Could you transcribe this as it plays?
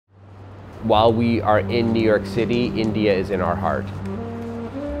While we are in New York City, India is in our heart.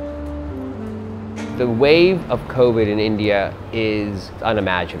 The wave of COVID in India is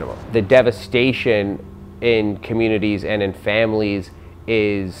unimaginable. The devastation in communities and in families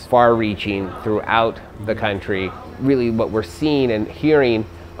is far-reaching throughout the country. Really what we're seeing and hearing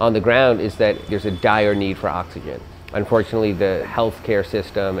on the ground is that there's a dire need for oxygen. Unfortunately, the healthcare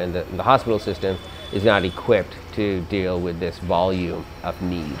system and the hospital system is not equipped to deal with this volume of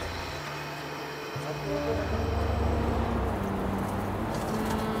need.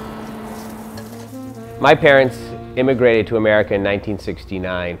 My parents immigrated to America in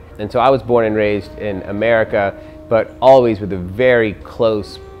 1969, and so I was born and raised in America, but always with a very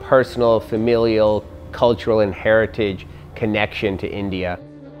close personal, familial, cultural, and heritage connection to India.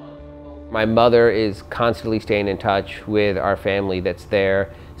 My mother is constantly staying in touch with our family that's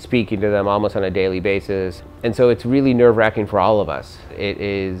there, speaking to them almost on a daily basis. And so it's really nerve-wracking for all of us. It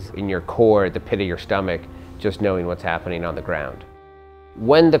is in your core, at the pit of your stomach, just knowing what's happening on the ground.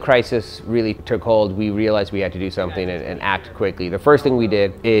 When the crisis really took hold, we realized we had to do something and act quickly. The first thing we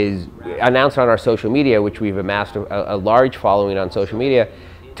did is announce on our social media, which we've amassed a large following on social media,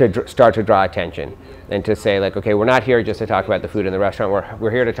 to start to draw attention and to say, like, okay, we're not here just to talk about the food in the restaurant,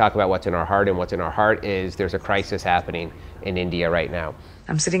 we're here to talk about what's in our heart, and what's in our heart is there's a crisis happening in India right now.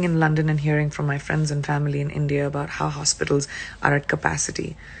 I'm sitting in London and hearing from my friends and family in India about how hospitals are at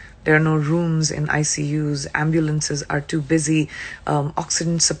capacity. There are no rooms in ICUs, ambulances are too busy,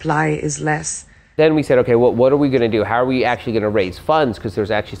 oxygen supply is less. Then we said, okay, well, what are we going to do? How are we actually going to raise funds? Because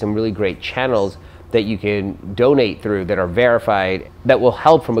there's actually some really great channels that you can donate through that are verified that will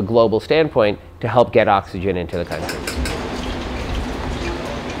help from a global standpoint to help get oxygen into the country.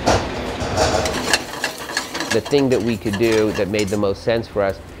 The thing that we could do that made the most sense for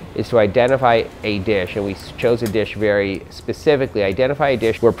us is to identify a dish, and we chose a dish very specifically, identify a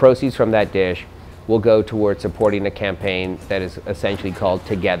dish where proceeds from that dish will go towards supporting a campaign that is essentially called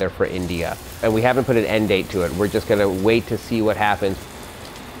Together for India. And we haven't put an end date to it. We're just going to wait to see what happens.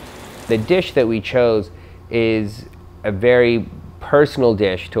 The dish that we chose is a very personal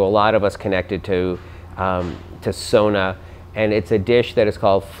dish to a lot of us connected to SONA, and it's a dish that is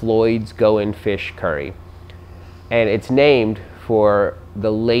called Floyd's Goan Fish Curry. And it's named for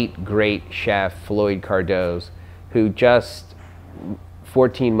the late, great chef Floyd Cardoz, who just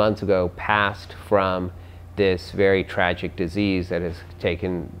 14 months ago passed from this very tragic disease that has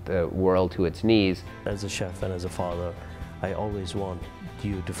taken the world to its knees. As a chef and as a father, I always want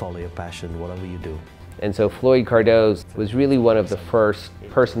you to follow your passion, whatever you do. And so Floyd Cardoz was really one of the first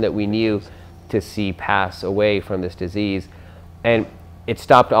person that we knew to see pass away from this disease. And it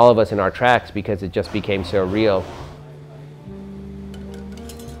stopped all of us in our tracks because it just became so real.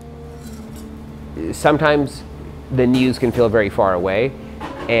 Sometimes the news can feel very far away,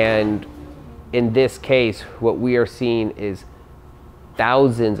 and in this case, what we are seeing is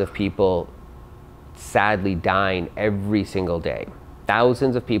thousands of people sadly dying every single day.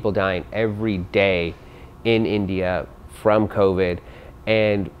 Thousands of people dying every day in India from COVID,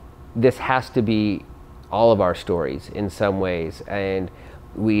 and this has to be all of our stories in some ways. And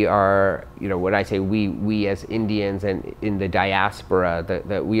we are, when I say we as Indians and in the diaspora,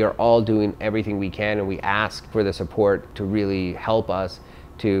 that we are all doing everything we can, and we ask for the support to really help us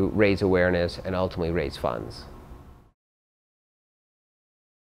to raise awareness and ultimately raise funds.